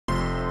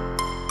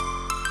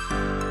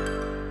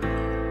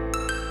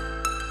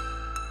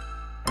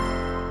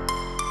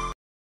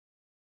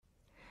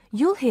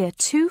You'll hear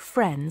two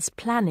friends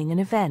planning an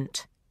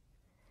event.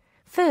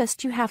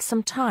 First, you have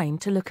some time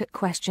to look at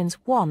questions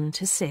 1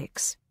 to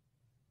 6.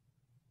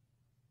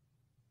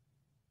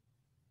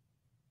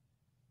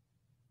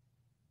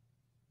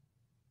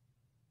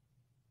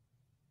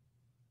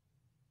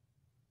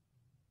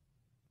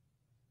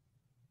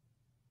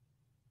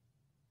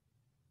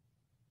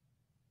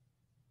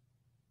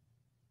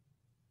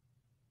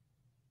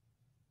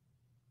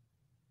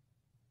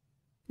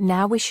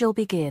 Now we shall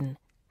begin.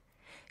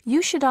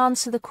 You should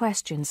answer the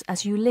questions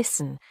as you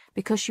listen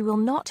because you will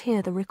not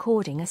hear the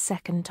recording a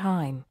second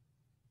time.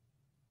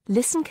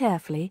 Listen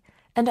carefully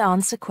and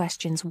answer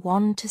questions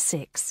 1 to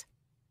 6.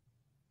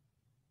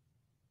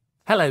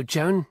 Hello,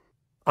 Joan.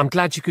 I'm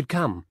glad you could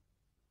come.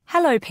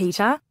 Hello,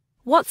 Peter.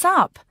 What's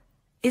up?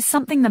 Is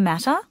something the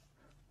matter?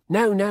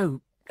 No,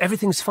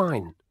 everything's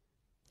fine.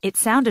 It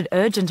sounded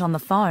urgent on the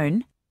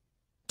phone.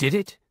 Did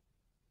it?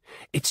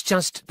 It's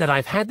just that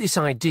I've had this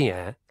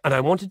idea and I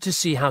wanted to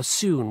see how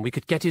soon we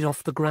could get it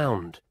off the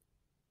ground.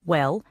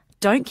 Well,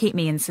 don't keep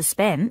me in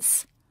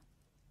suspense.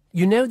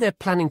 You know they're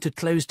planning to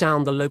close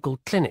down the local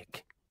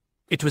clinic.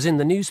 It was in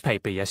the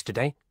newspaper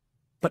yesterday,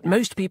 but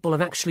most people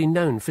have actually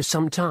known for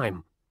some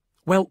time.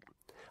 Well,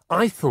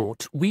 I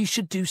thought we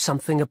should do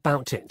something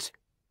about it.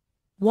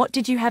 What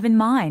did you have in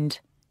mind?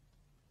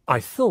 I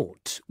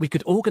thought we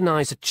could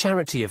organise a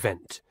charity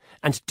event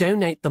and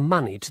donate the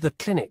money to the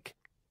clinic.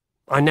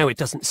 I know it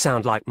doesn't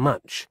sound like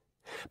much,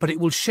 but it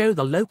will show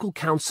the local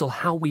council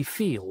how we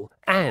feel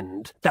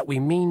and that we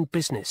mean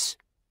business.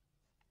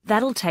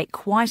 That'll take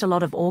quite a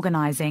lot of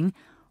organising.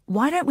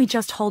 Why don't we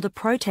just hold a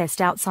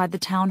protest outside the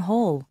town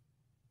hall?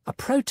 A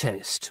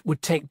protest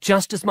would take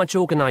just as much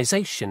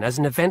organisation as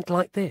an event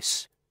like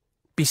this.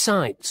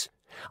 Besides,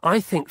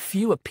 I think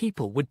fewer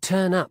people would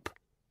turn up.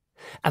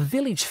 A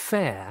village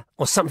fair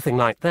or something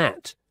like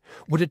that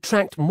would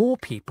attract more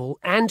people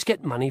and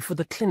get money for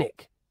the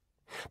clinic.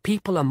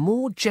 People are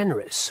more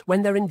generous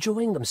when they're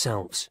enjoying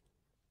themselves.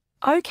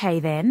 OK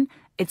then,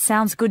 it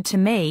sounds good to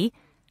me.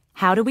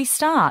 How do we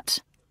start?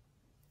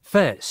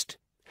 First,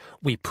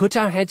 we put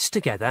our heads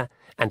together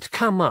and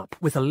come up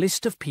with a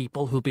list of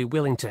people who'll be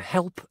willing to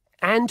help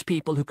and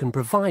people who can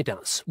provide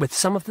us with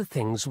some of the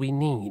things we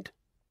need.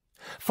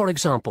 For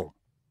example,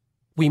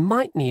 we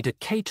might need a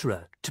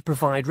caterer to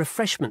provide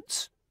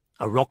refreshments,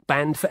 a rock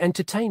band for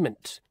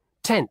entertainment,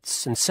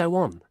 tents and so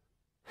on.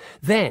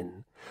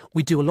 Then,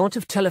 we do a lot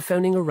of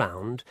telephoning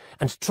around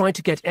and try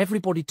to get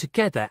everybody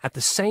together at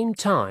the same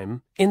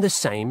time in the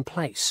same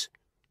place.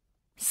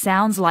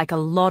 Sounds like a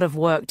lot of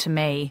work to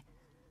me.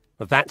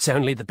 Well, that's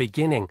only the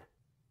beginning.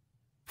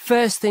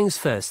 First things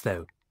first,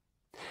 though.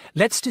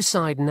 Let's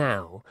decide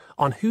now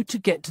on who to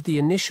get to the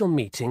initial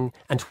meeting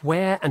and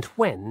where and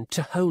when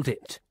to hold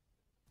it.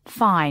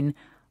 Fine.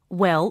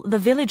 Well, the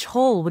village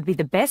hall would be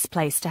the best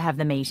place to have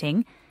the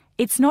meeting.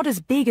 It's not as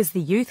big as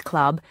the youth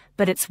club,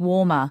 but it's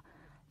warmer.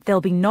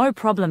 There'll be no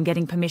problem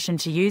getting permission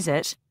to use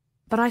it,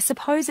 but I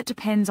suppose it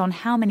depends on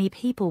how many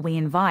people we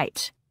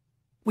invite.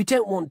 We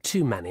don't want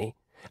too many,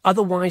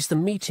 otherwise the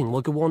meeting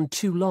will go on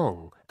too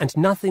long and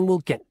nothing will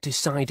get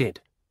decided.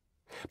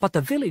 But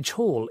the village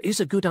hall is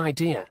a good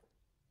idea.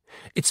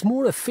 It's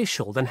more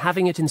official than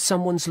having it in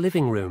someone's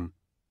living room.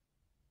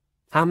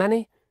 How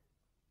many?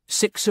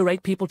 6 or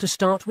 8 people to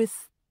start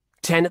with?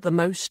 10 at the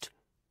most?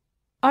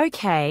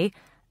 OK,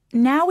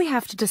 now we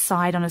have to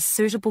decide on a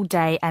suitable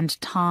day and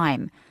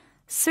time.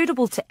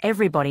 Suitable to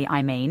everybody,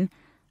 I mean.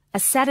 A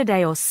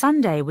Saturday or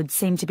Sunday would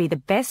seem to be the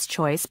best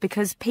choice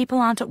because people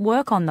aren't at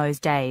work on those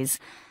days.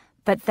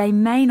 But they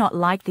may not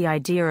like the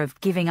idea of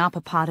giving up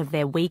a part of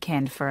their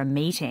weekend for a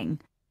meeting.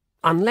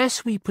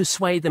 Unless we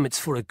persuade them it's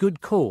for a good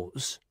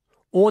cause,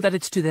 or that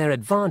it's to their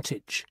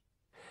advantage,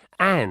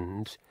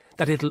 and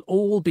that it'll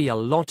all be a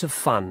lot of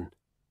fun.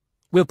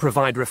 We'll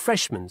provide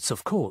refreshments,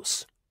 of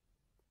course.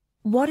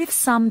 What if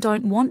some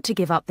don't want to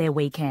give up their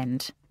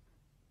weekend?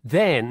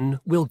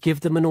 Then we'll give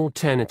them an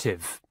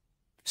alternative.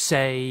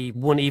 Say,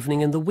 one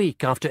evening in the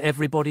week after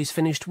everybody's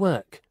finished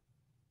work.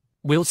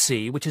 We'll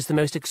see which is the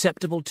most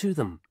acceptable to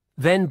them.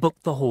 Then book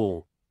the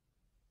hall.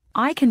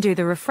 I can do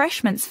the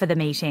refreshments for the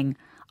meeting.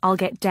 I'll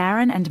get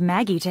Darren and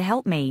Maggie to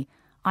help me.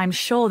 I'm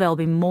sure they'll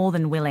be more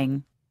than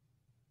willing.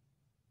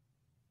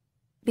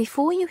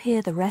 Before you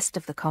hear the rest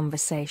of the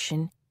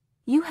conversation,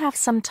 you have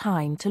some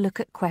time to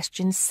look at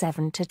questions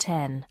 7 to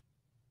 10.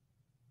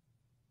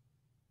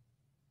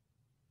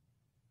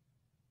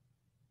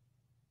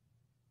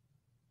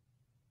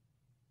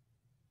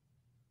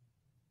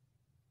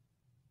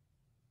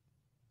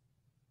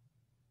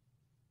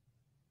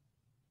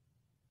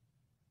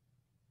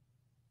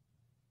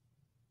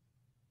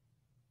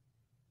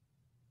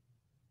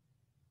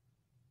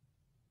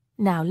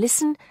 Now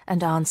listen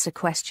and answer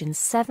questions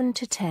 7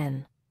 to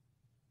 10.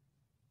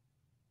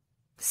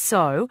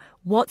 So,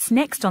 what's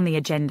next on the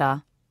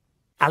agenda?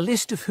 A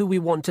list of who we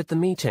want at the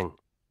meeting.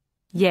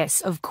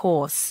 Yes, of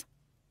course.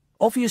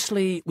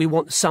 Obviously, we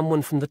want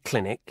someone from the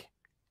clinic.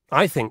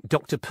 I think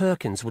Dr.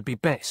 Perkins would be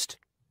best.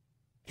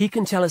 He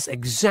can tell us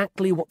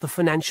exactly what the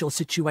financial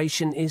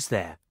situation is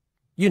there.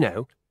 You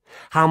know,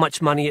 how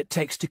much money it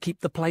takes to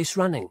keep the place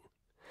running,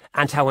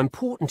 and how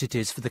important it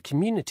is for the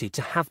community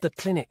to have the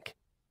clinic.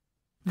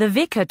 The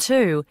vicar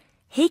too.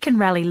 He can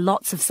rally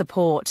lots of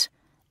support.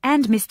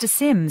 And Mr.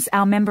 Sims,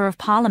 our Member of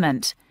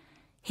Parliament.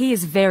 He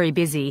is very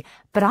busy,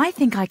 but I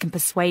think I can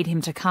persuade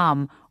him to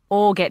come,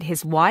 or get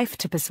his wife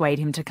to persuade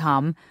him to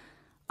come.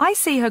 I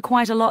see her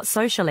quite a lot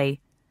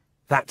socially.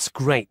 That's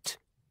great.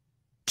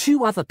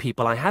 2 other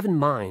people I have in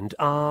mind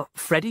are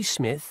Freddie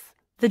Smith.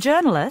 The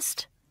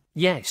journalist?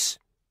 Yes.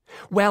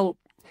 Well,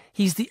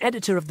 he's the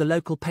editor of the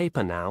local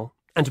paper now,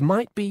 and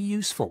might be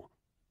useful.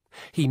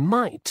 He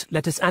might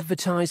let us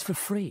advertise for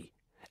free,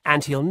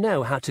 and he'll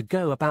know how to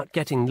go about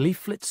getting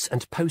leaflets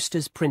and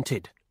posters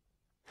printed.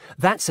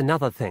 That's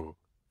another thing.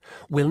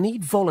 We'll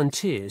need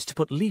volunteers to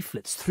put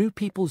leaflets through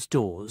people's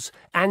doors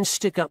and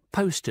stick up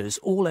posters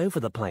all over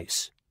the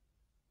place.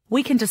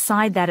 We can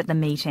decide that at the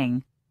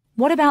meeting.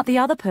 What about the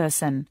other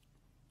person?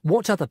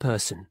 What other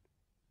person?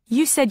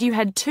 You said you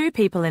had 2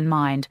 people in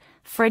mind,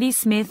 Freddie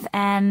Smith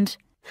and...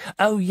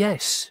 Oh,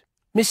 yes,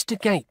 Mr.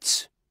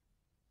 Gates.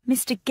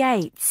 Mr.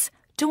 Gates.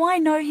 Do I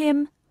know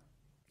him?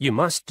 You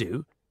must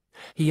do.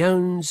 He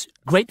owns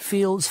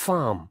Greatfields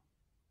Farm.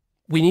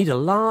 We need a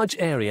large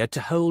area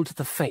to hold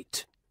the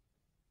fete.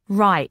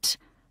 Right.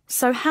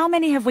 So how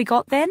many have we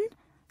got then?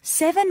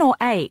 7 or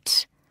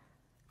 8?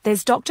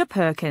 There's Dr.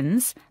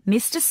 Perkins,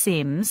 Mr.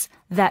 Sims,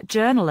 that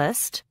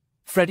journalist...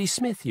 Freddie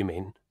Smith, you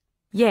mean?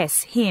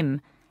 Yes,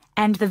 him.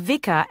 And the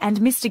vicar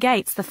and Mr.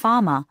 Gates, the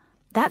farmer.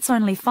 That's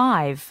only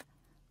 5.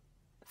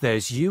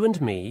 There's you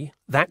and me.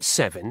 That's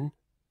 7.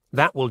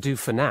 That will do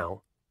for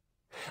now.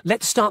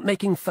 Let's start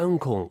making phone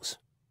calls.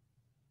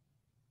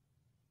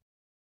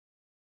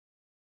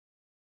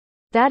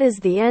 That is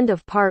the end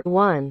of part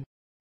 1.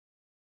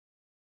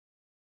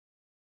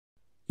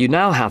 You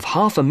now have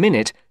half a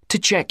minute to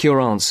check your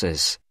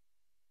answers.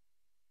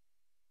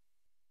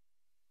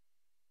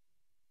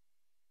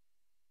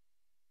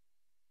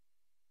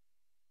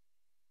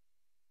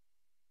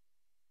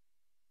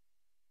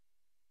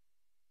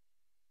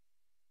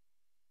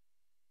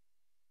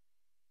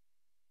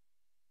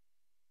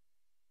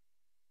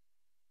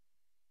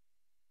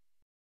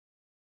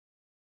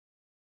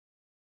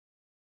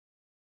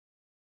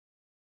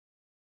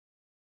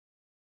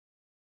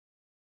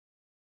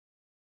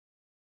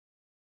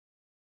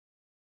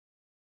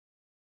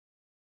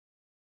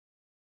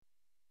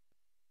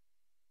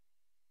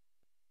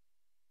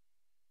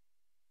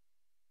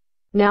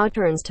 Now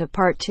turns to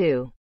part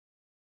 2.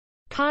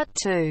 Part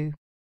 2.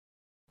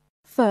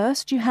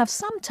 First, you have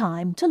some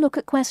time to look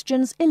at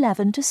questions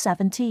 11 to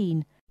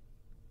 17.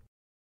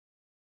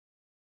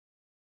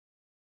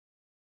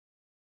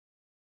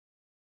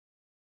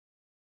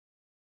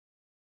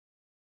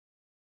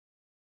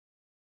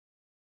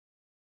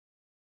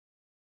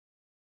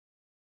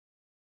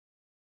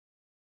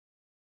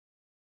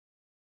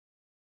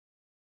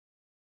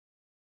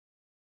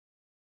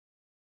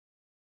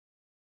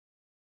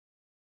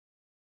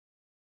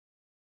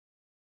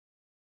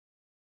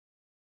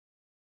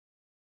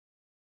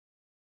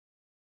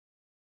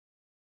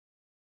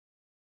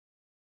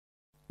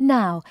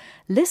 Now,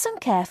 listen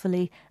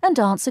carefully and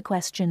answer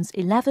questions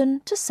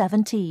 11 to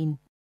 17.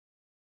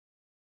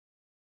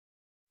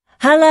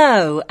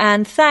 Hello,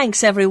 and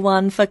thanks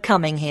everyone for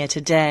coming here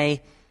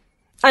today.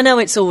 I know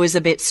it's always a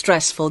bit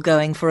stressful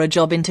going for a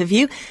job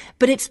interview,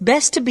 but it's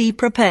best to be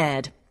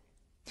prepared.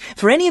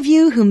 For any of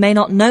you who may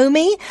not know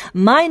me,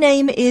 my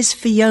name is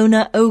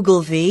Fiona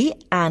Ogilvie,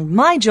 and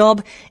my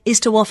job is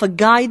to offer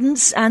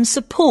guidance and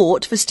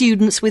support for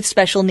students with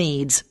special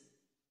needs.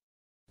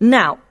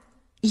 Now,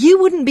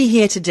 you wouldn't be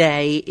here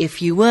today if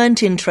you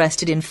weren't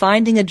interested in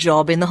finding a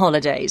job in the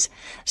holidays.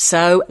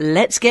 So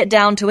let's get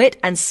down to it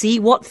and see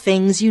what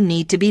things you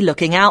need to be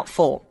looking out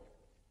for.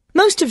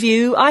 Most of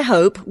you, I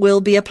hope,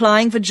 will be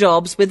applying for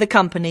jobs with the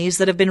companies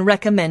that have been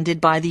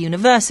recommended by the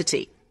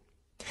university.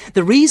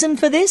 The reason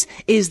for this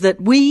is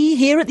that we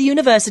here at the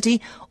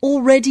university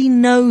already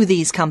know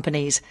these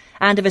companies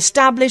and have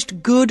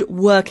established good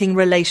working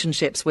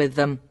relationships with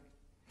them.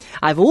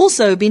 I've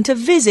also been to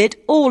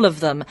visit all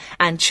of them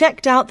and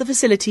checked out the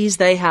facilities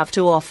they have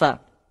to offer.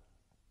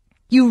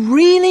 You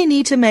really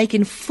need to make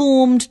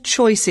informed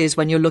choices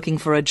when you're looking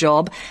for a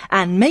job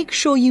and make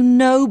sure you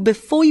know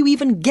before you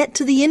even get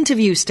to the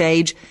interview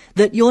stage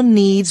that your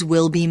needs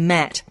will be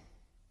met.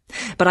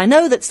 But I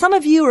know that some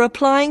of you are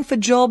applying for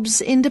jobs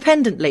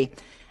independently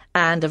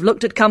and have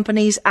looked at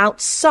companies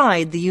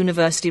outside the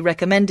university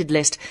recommended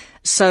list.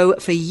 So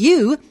for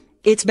you,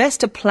 it's best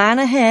to plan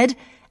ahead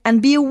and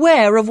be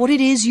aware of what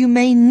it is you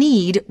may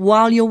need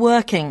while you're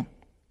working.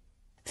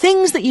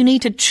 Things that you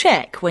need to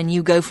check when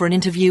you go for an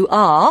interview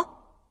are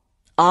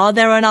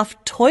there enough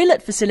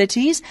toilet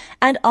facilities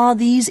and are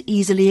these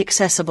easily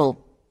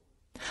accessible?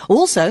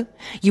 Also,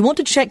 you want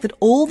to check that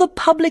all the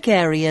public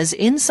areas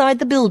inside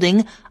the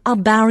building are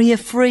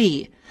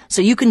barrier-free,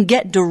 so you can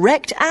get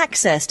direct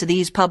access to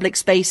these public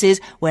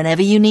spaces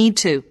whenever you need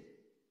to.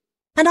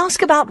 And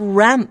ask about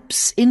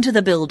ramps into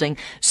the building,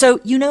 so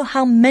you know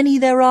how many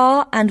there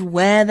are and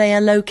where they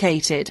are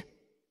located.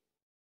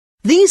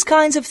 These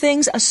kinds of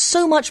things are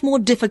so much more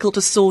difficult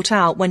to sort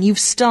out when you've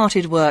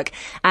started work,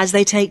 as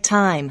they take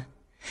time.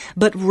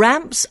 But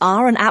ramps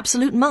are an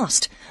absolute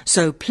must,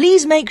 so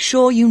please make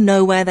sure you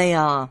know where they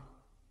are.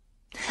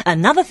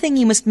 Another thing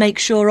you must make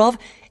sure of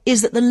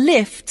is that the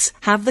lifts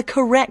have the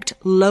correct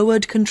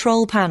lowered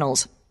control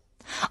panels.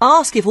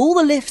 Ask if all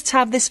the lifts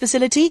have this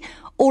facility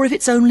or if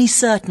it's only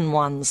certain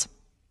ones.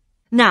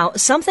 Now,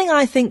 something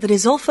I think that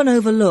is often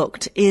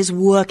overlooked is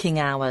working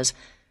hours.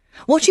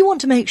 What you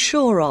want to make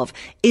sure of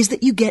is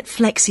that you get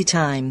flexi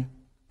time.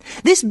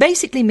 This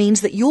basically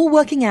means that your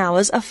working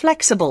hours are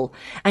flexible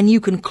and you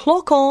can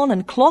clock on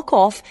and clock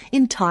off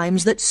in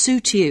times that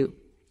suit you.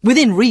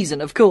 Within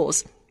reason, of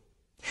course.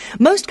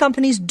 Most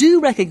companies do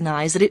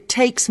recognise that it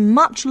takes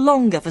much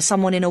longer for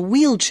someone in a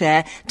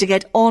wheelchair to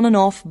get on and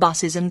off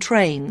buses and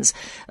trains.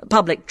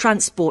 Public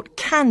transport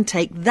can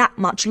take that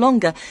much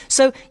longer,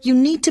 so you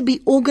need to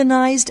be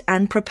organised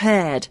and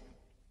prepared.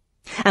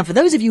 And for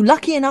those of you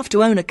lucky enough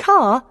to own a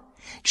car,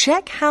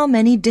 check how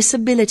many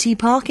disability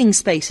parking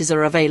spaces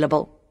are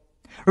available.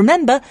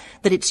 Remember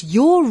that it's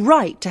your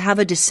right to have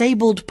a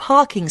disabled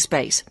parking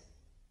space.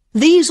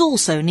 These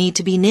also need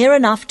to be near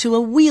enough to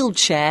a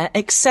wheelchair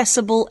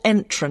accessible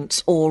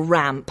entrance or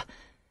ramp.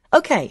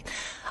 OK,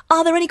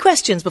 are there any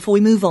questions before we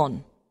move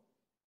on?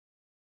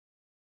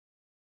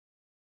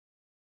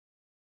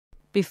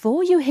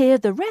 Before you hear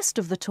the rest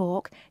of the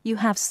talk, you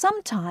have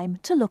some time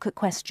to look at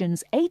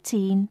questions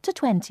 18 to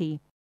 20.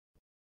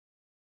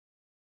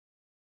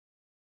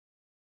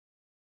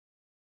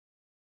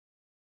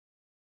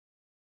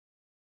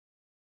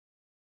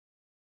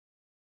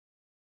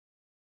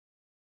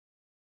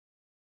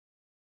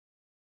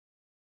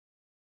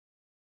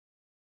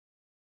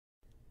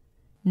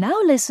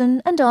 Now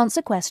listen and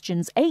answer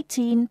questions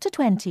 18 to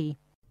 20.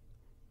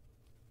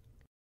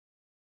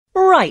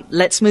 Right,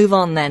 let's move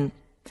on then.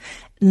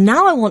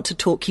 Now I want to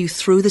talk you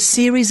through the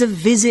series of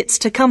visits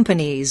to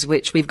companies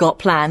which we've got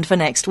planned for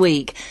next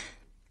week.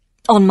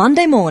 On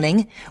Monday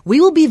morning, we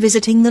will be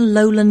visiting the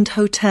Lowland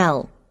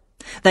Hotel.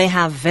 They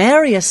have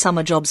various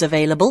summer jobs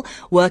available,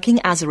 working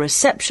as a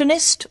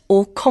receptionist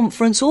or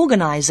conference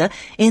organiser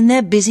in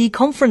their busy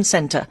conference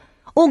centre,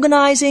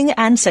 organising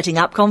and setting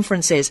up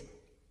conferences.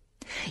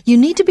 You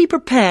need to be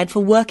prepared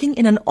for working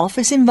in an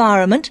office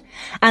environment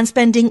and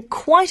spending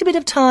quite a bit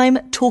of time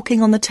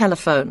talking on the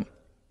telephone.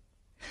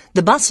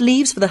 The bus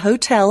leaves for the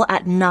hotel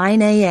at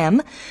 9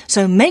 a.m,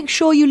 so make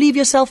sure you leave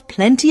yourself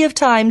plenty of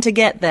time to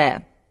get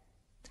there.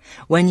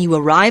 When you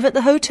arrive at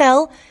the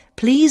hotel,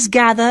 please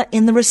gather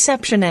in the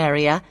reception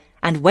area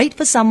and wait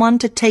for someone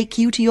to take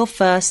you to your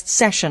first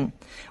session,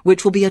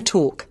 which will be a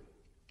talk.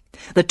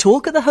 The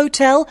talk at the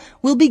hotel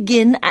will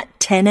begin at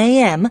 10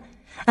 a.m,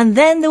 and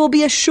then there will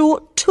be a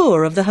short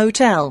tour of the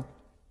hotel.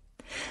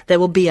 There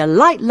will be a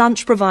light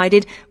lunch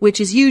provided, which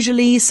is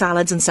usually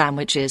salads and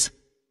sandwiches.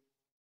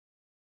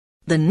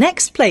 The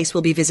next place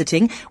we'll be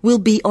visiting will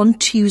be on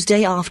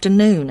Tuesday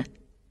afternoon.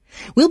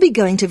 We'll be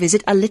going to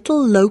visit a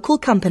little local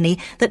company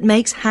that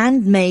makes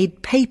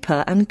handmade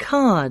paper and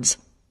cards.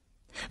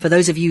 For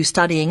those of you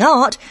studying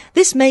art,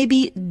 this may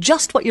be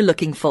just what you're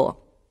looking for.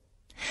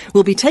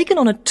 We'll be taken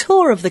on a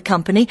tour of the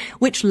company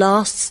which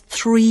lasts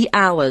 3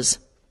 hours.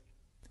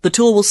 The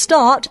tour will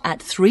start at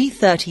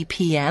 3:30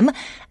 p.m.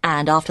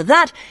 and after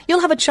that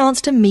you'll have a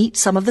chance to meet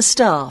some of the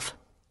staff.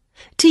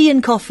 Tea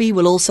and coffee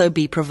will also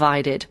be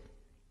provided.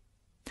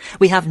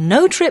 We have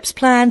no trips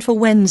planned for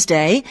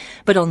Wednesday,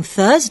 but on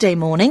Thursday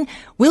morning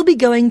we'll be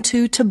going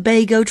to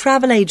Tobago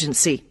Travel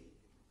Agency.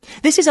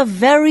 This is a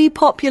very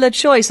popular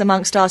choice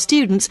amongst our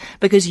students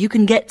because you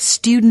can get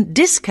student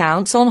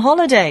discounts on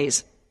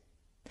holidays.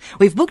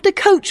 We've booked a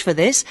coach for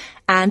this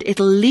and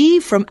it'll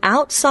leave from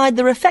outside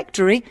the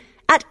refectory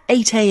at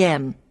 8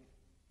 a.m.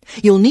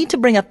 You'll need to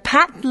bring a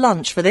packed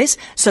lunch for this,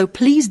 so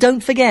please don't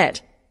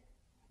forget.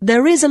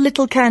 There is a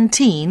little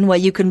canteen where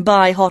you can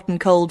buy hot and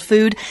cold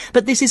food,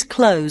 but this is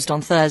closed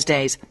on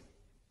Thursdays.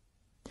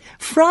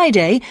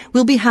 Friday,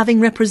 we'll be having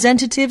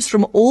representatives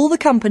from all the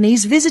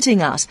companies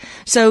visiting us,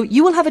 so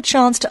you will have a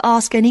chance to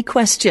ask any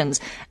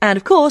questions, and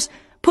of course,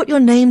 put your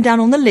name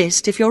down on the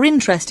list if you're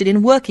interested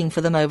in working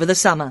for them over the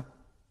summer.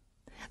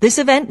 This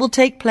event will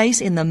take place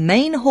in the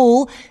main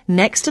hall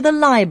next to the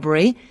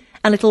library,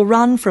 and it'll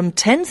run from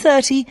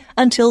 10:30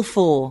 until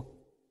 4.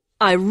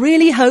 I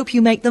really hope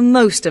you make the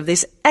most of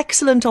this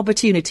excellent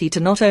opportunity to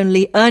not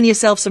only earn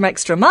yourself some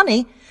extra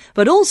money,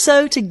 but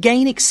also to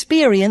gain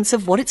experience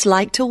of what it's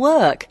like to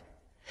work.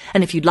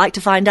 And if you'd like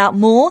to find out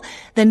more,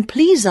 then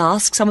please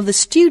ask some of the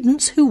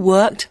students who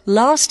worked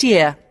last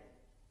year.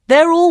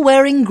 They're all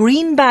wearing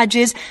green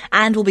badges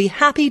and will be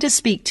happy to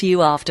speak to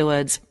you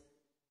afterwards.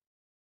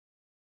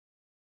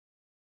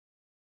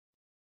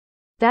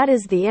 That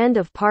is the end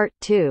of part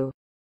 2.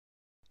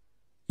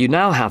 You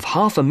now have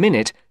half a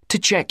minute to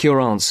check your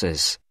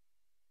answers.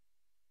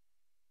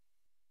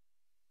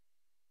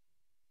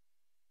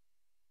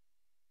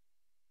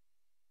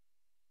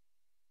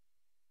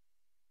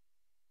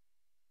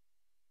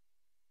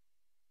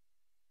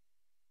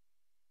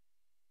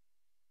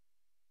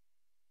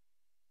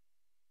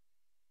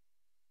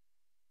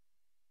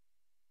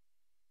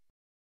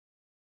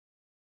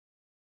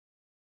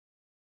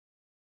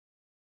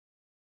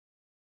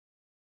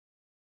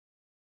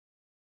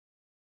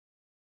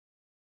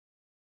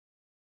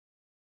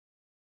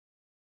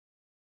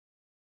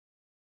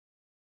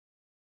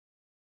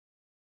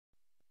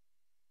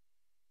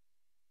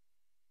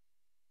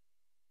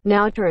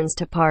 Now turns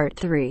to Part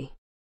 3.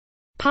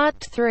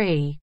 Part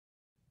 3.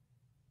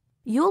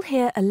 You'll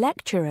hear a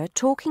lecturer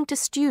talking to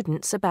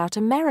students about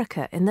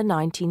America in the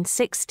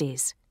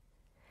 1960s.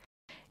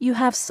 You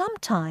have some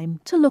time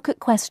to look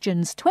at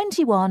questions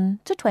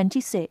 21 to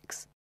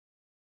 26.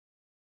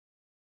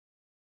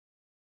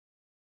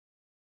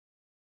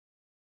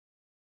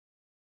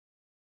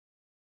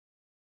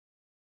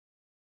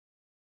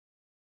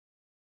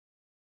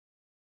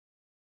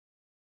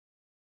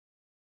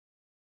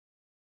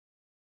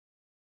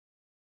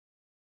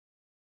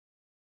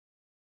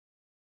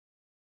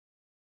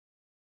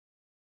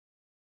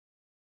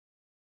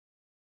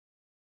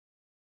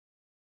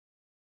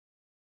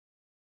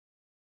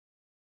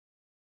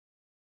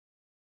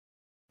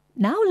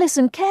 Now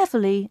listen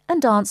carefully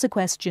and answer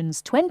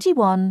questions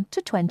 21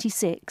 to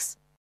 26.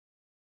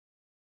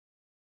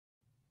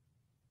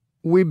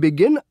 We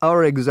begin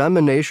our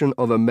examination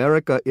of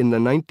America in the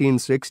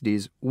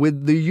 1960s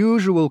with the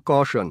usual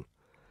caution.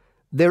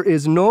 There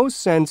is no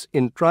sense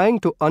in trying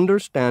to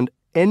understand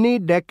any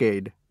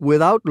decade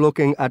without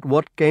looking at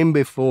what came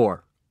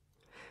before.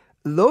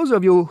 Those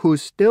of you who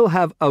still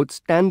have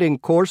outstanding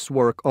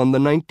coursework on the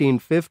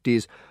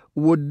 1950s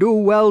would do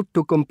well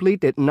to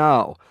complete it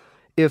now,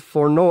 if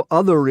for no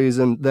other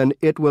reason than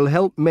it will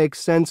help make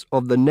sense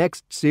of the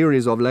next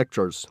series of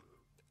lectures.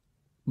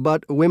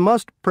 But we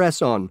must press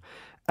on,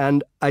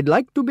 and I'd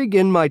like to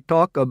begin my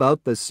talk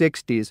about the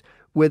 60s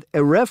with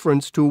a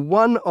reference to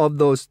one of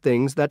those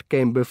things that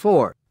came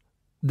before,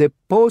 the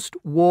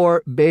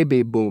post-war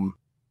baby boom.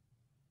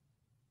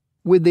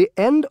 With the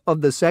end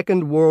of the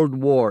Second World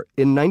War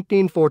in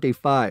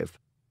 1945,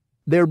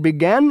 there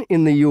began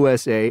in the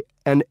USA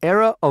an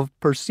era of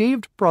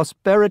perceived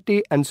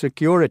prosperity and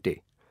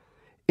security.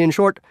 In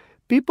short,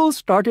 people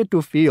started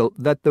to feel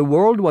that the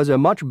world was a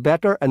much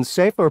better and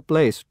safer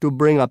place to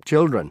bring up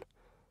children.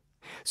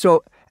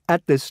 So,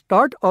 at the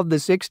start of the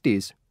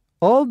 60s,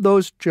 all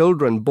those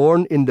children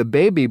born in the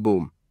baby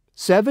boom,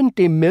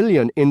 70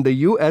 million in the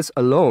US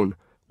alone,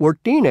 were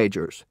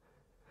teenagers.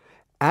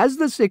 As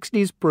the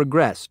 60s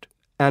progressed,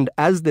 and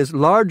as this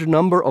large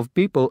number of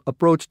people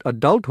approached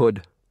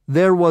adulthood,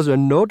 there was a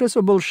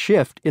noticeable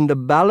shift in the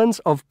balance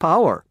of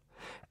power,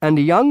 and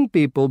young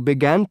people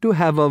began to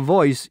have a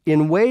voice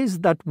in ways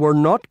that were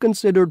not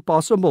considered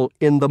possible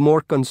in the more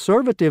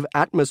conservative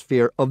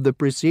atmosphere of the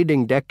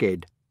preceding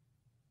decade.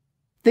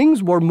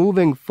 Things were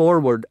moving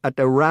forward at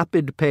a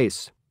rapid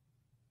pace.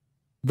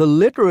 The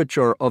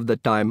literature of the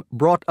time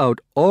brought out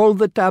all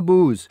the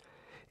taboos.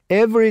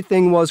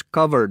 Everything was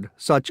covered,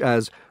 such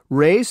as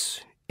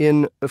race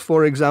in,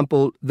 for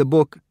example, the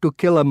book To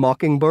Kill a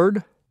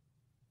Mockingbird.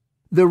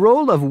 The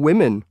role of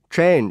women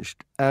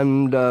changed,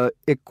 and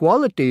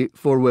equality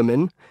for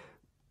women,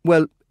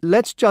 well,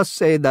 let's just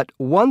say that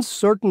once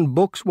certain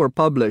books were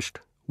published,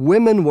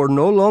 women were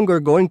no longer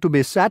going to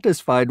be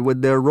satisfied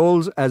with their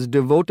roles as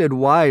devoted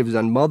wives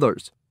and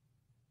mothers.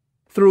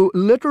 Through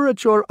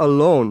literature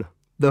alone,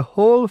 the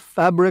whole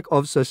fabric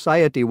of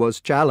society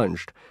was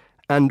challenged,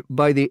 and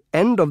by the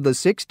end of the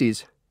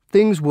 60s,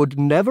 things would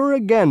never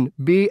again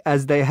be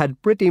as they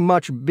had pretty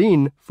much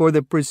been for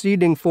the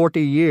preceding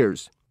 40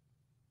 years.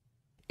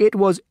 It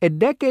was a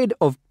decade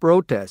of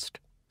protest,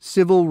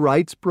 civil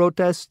rights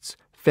protests,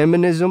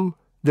 feminism,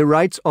 the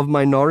rights of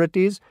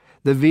minorities,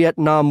 the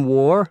Vietnam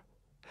War.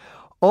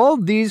 All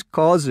these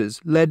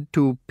causes led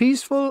to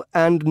peaceful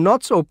and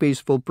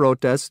not-so-peaceful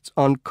protests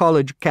on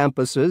college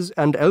campuses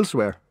and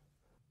elsewhere.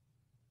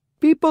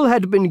 People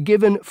had been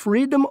given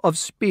freedom of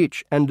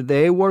speech, and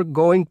they were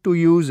going to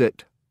use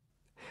it.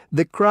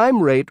 The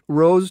crime rate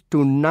rose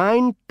to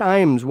 9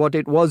 times what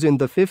it was in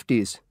the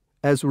 50s,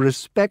 as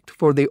respect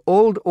for the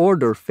old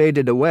order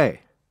faded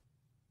away.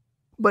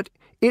 But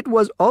it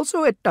was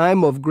also a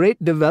time of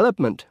great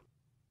development.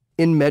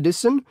 In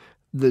medicine,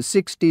 the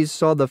 60s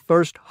saw the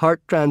first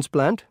heart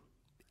transplant.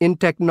 In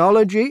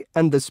technology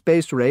and the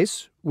space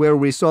race, where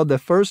we saw the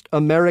first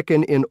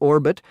American in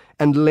orbit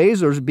and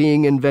lasers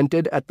being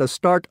invented at the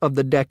start of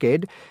the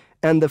decade,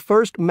 and the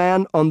first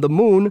man on the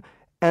moon,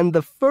 and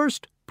the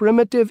first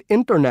primitive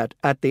internet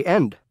at the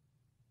end.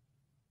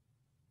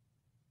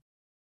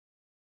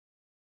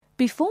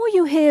 Before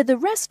you hear the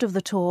rest of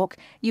the talk,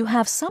 you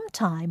have some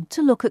time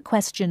to look at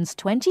questions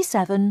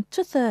 27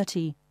 to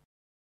 30.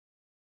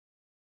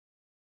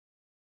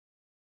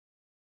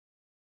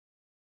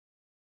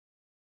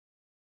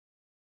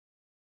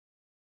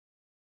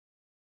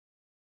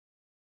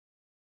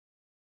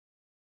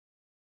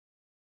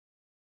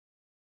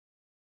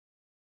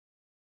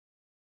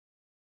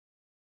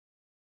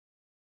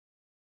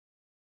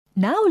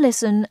 Now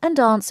listen and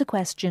answer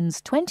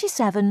questions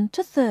 27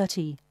 to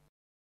 30.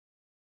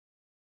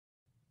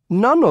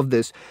 None of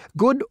this,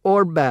 good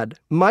or bad,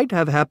 might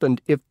have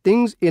happened if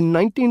things in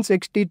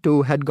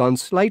 1962 had gone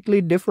slightly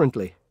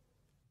differently.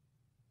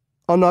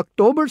 On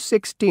October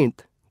 16th,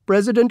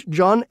 President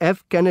John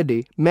F.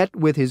 Kennedy met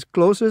with his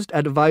closest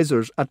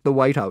advisors at the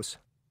White House.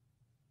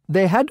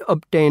 They had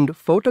obtained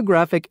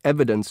photographic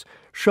evidence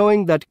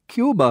showing that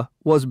Cuba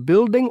was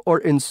building or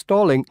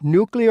installing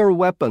nuclear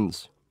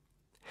weapons.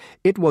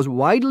 It was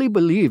widely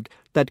believed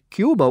that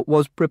Cuba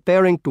was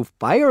preparing to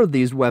fire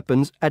these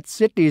weapons at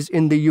cities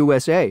in the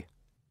USA.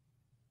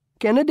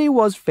 Kennedy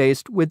was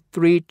faced with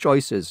three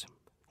choices: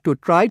 to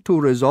try to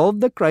resolve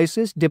the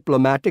crisis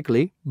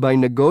diplomatically by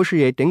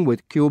negotiating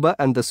with Cuba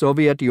and the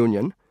Soviet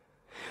Union,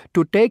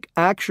 to take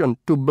action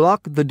to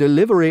block the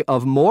delivery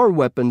of more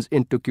weapons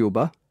into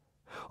Cuba,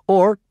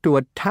 or to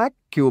attack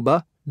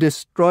Cuba,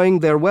 destroying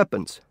their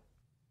weapons.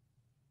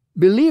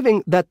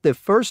 Believing that the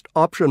first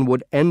option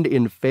would end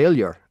in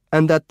failure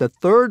and that the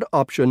third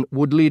option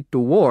would lead to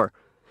war,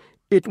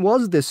 it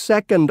was the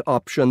second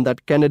option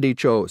that Kennedy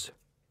chose.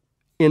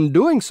 In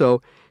doing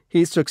so,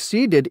 he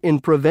succeeded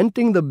in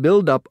preventing the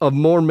buildup of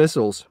more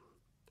missiles.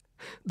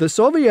 The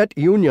Soviet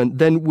Union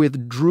then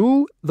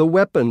withdrew the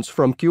weapons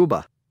from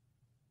Cuba.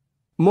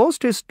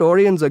 Most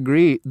historians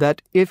agree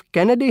that if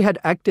Kennedy had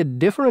acted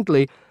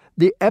differently,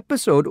 the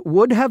episode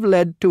would have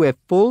led to a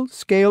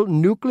full-scale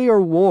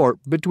nuclear war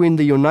between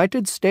the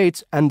United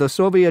States and the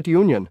Soviet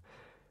Union.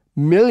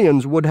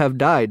 Millions would have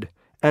died,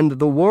 and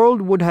the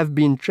world would have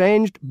been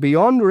changed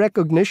beyond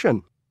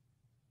recognition.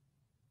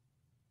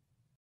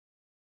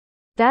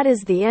 That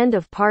is the end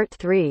of part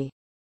 3.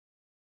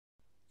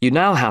 You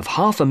now have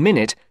half a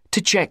minute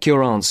to check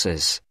your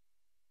answers.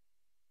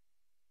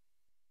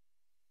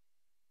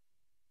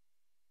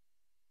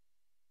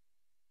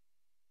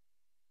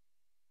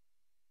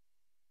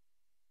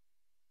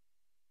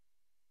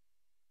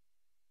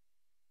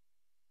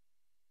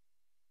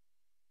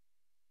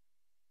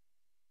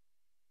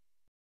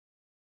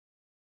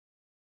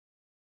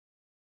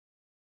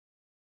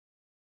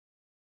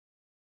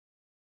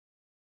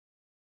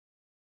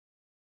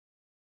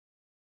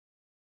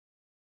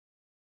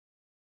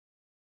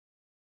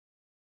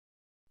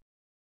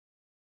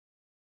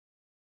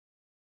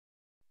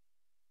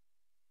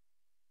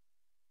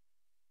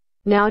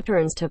 Now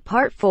turns to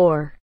part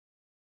 4.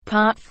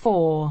 Part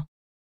 4.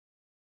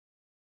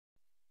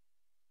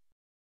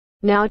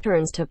 Now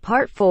turns to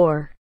part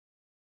 4.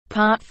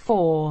 Part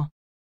 4.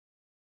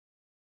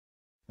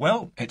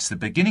 Well, it's the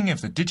beginning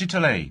of the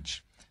digital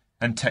age,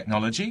 and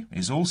technology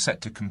is all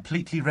set to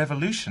completely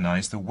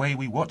revolutionize the way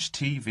we watch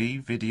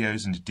TV,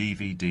 videos and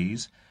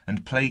DVDs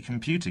and play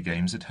computer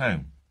games at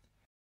home.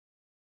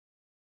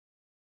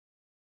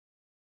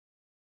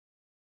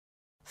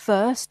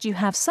 First, you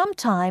have some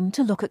time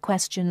to look at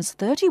questions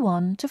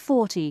 31 to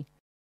 40.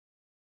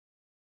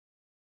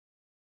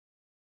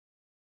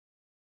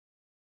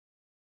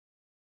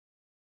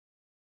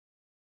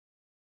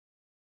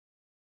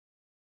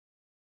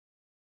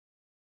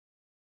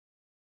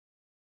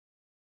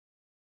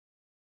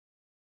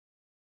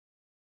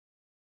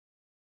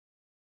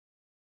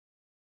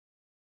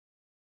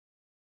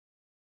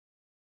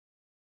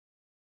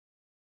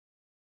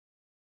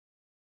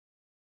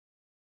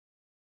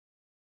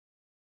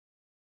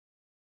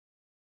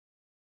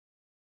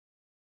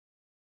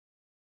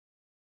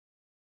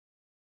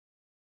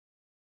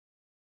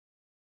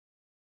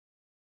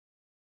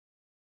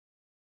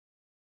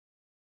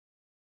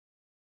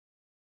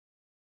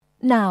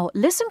 Now,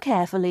 listen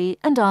carefully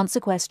and answer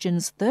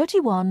questions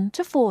 31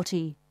 to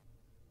 40.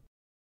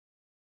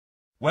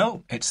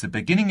 Well, it's the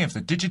beginning of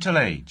the digital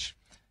age,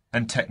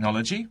 and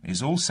technology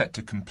is all set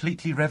to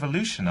completely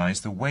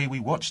revolutionize the way we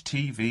watch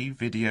TV,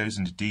 videos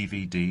and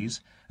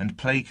DVDs and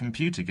play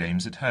computer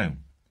games at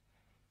home.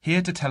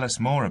 Here to tell us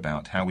more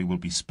about how we will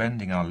be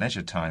spending our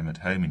leisure time at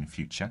home in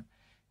future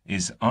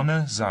is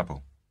Anna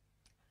Zabel.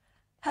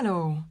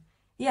 Hello.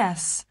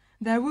 Yes,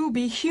 there will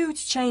be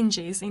huge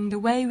changes in the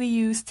way we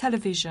use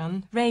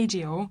television,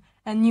 radio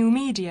and new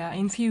media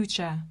in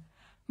future.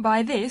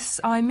 By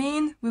this, I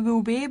mean we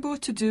will be able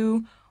to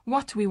do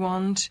what we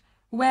want,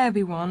 where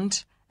we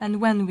want and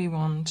when we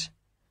want.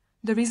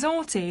 The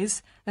result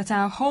is that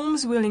our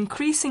homes will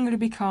increasingly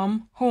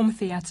become home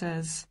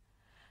theatres,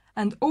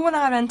 and all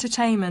our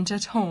entertainment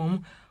at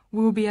home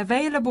will be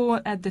available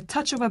at the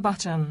touch of a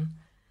button.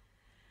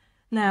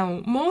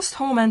 Now, most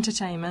home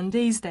entertainment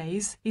these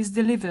days is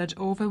delivered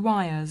over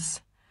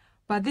wires,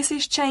 but this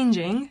is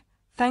changing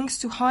thanks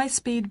to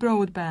high-speed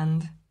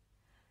broadband.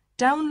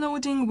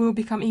 Downloading will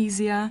become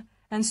easier,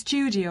 and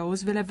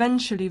studios will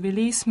eventually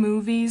release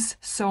movies,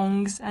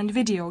 songs and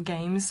video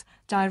games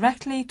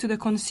directly to the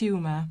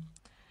consumer.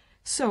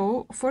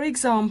 So, for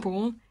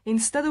example,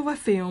 instead of a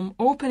film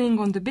opening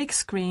on the big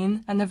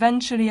screen and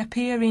eventually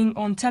appearing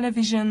on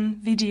television,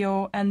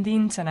 video and the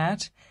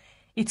internet,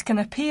 it can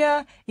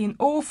appear in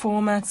all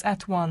formats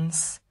at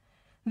once.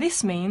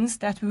 This means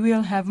that we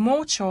will have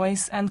more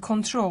choice and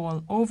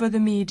control over the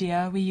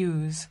media we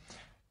use.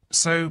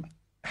 So,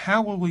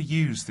 how will we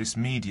use this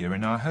media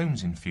in our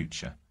homes in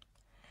future?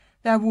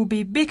 There will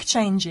be big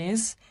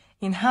changes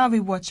in how we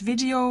watch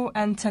video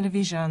and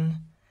television.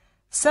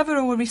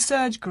 Several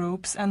research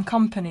groups and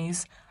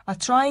companies are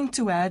trying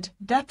to add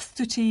depth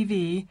to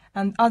TV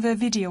and other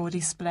video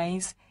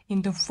displays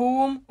in the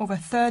form of a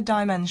third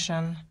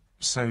dimension.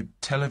 So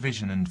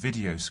television and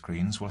video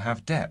screens will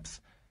have depth.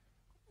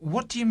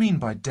 What do you mean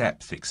by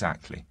depth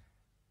exactly?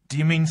 Do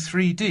you mean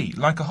 3D,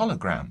 like a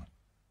hologram?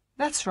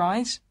 That's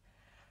right.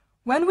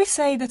 When we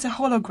say that a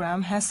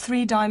hologram has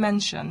 3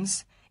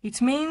 dimensions,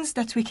 it means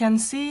that we can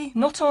see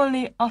not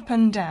only up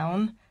and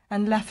down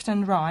and left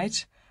and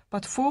right,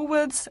 but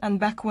forwards and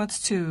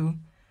backwards too.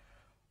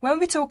 When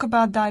we talk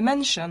about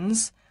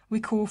dimensions,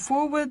 we call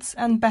forwards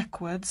and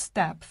backwards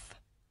depth.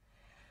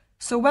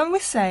 So when we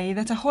say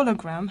that a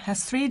hologram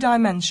has 3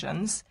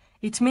 dimensions,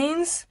 it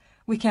means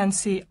we can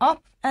see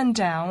up and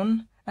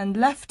down and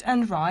left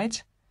and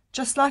right,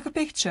 just like a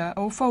picture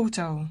or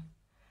photo.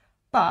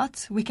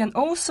 But we can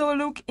also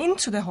look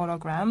into the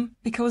hologram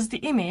because the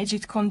image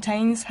it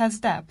contains has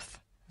depth.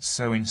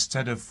 So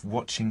instead of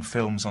watching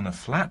films on a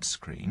flat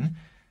screen,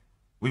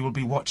 we will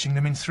be watching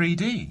them in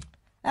 3D.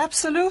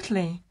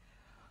 Absolutely.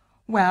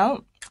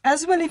 Well,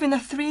 as we live in a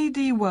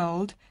 3D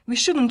world, we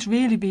shouldn't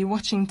really be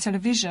watching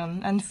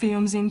television and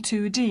films in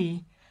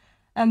 2D.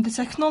 And the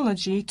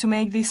technology to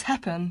make this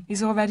happen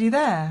is already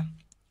there.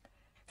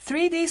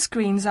 3D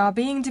screens are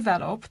being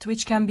developed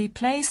which can be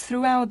placed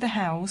throughout the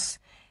house,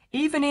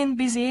 even in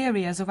busy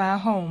areas of our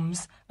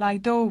homes,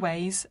 like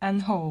doorways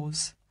and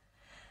halls.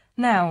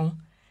 Now,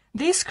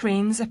 these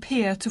screens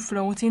appear to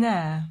float in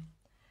air.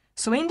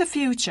 So in the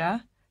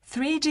future,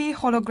 3D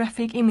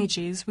holographic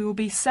images will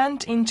be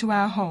sent into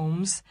our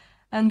homes,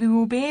 and we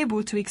will be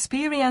able to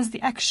experience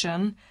the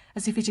action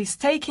as if it is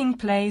taking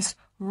place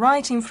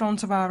right in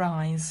front of our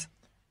eyes.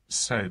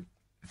 So,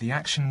 the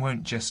action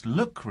won't just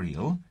look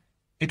real,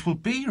 it will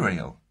be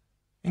real.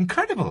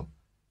 Incredible!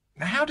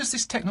 How does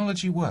this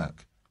technology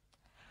work?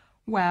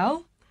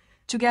 Well,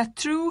 to get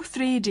true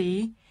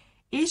 3D,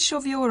 each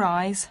of your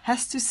eyes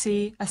has to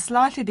see a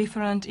slightly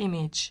different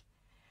image.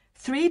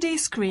 3D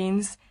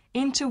screens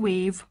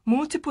interweave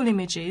multiple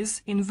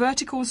images in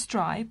vertical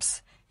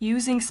stripes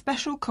using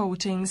special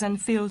coatings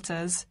and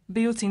filters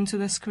built into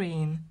the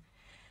screen.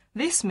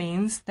 This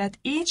means that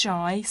each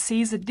eye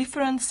sees a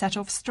different set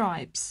of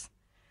stripes.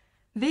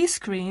 These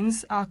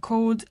screens are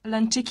called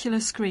lenticular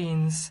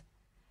screens.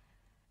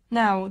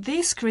 Now,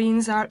 these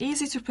screens are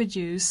easy to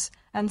produce,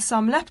 and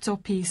some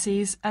laptop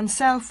PCs and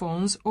cell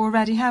phones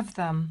already have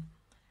them.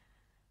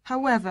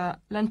 However,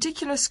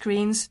 lenticular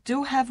screens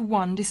do have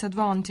one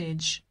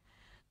disadvantage.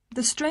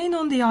 The strain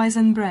on the eyes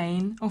and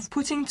brain of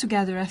putting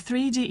together a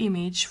 3D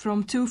image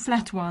from 2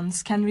 flat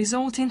ones can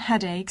result in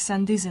headaches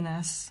and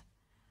dizziness.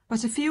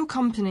 But a few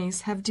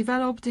companies have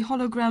developed a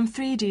hologram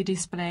 3D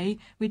display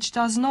which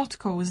does not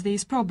cause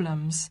these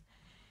problems.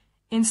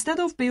 Instead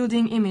of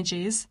building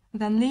images,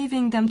 then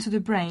leaving them to the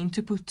brain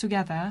to put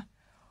together,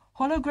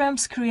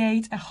 holograms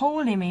create a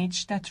whole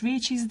image that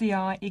reaches the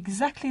eye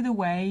exactly the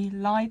way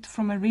light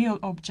from a real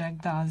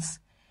object does.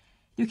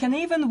 You can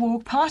even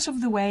walk part of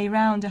the way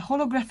around a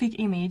holographic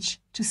image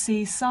to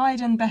see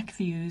side and back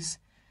views,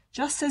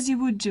 just as you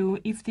would do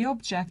if the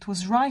object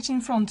was right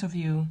in front of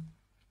you.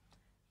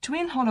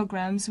 Twin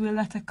holograms will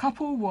let a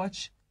couple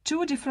watch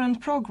 2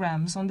 different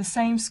programs on the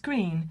same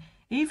screen,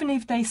 even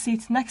if they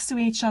sit next to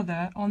each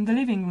other on the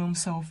living room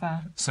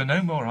sofa. So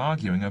no more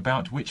arguing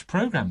about which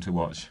program to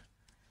watch.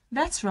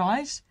 That's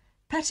right.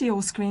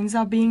 Patio screens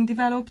are being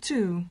developed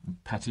too.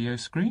 Patio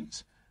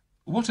screens?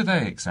 What are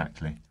they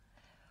exactly?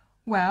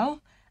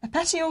 Well, a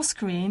patio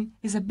screen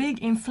is a big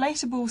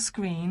inflatable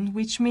screen,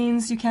 which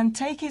means you can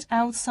take it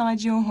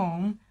outside your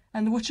home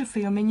and watch a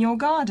film in your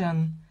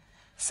garden.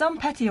 Some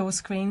patio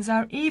screens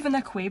are even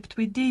equipped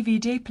with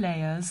DVD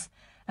players,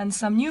 and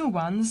some new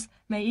ones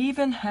may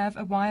even have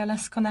a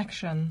wireless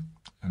connection.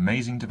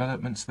 Amazing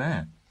developments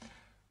there.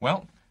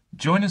 Well,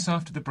 join us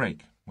after the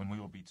break when we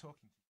will be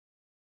talking.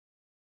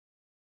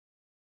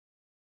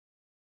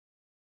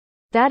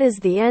 That is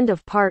the end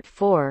of part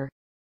 4.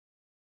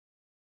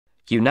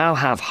 You now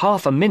have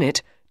half a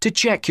minute to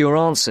check your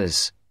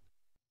answers.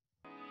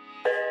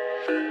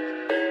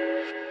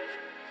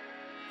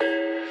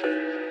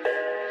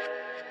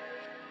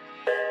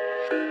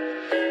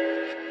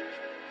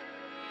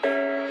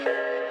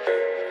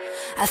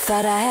 I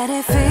thought I had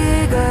it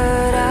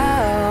figured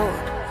out,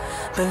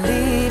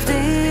 believed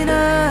in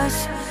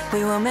us,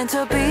 we were meant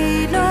to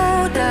be,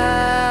 no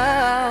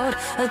doubt.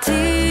 A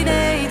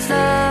teenage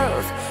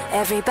love,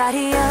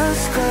 everybody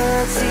else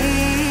could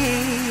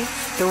see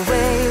the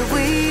way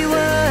we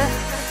were,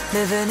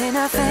 living in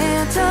a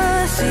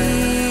fantasy.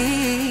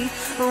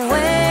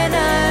 When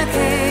I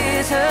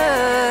kissed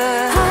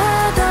her,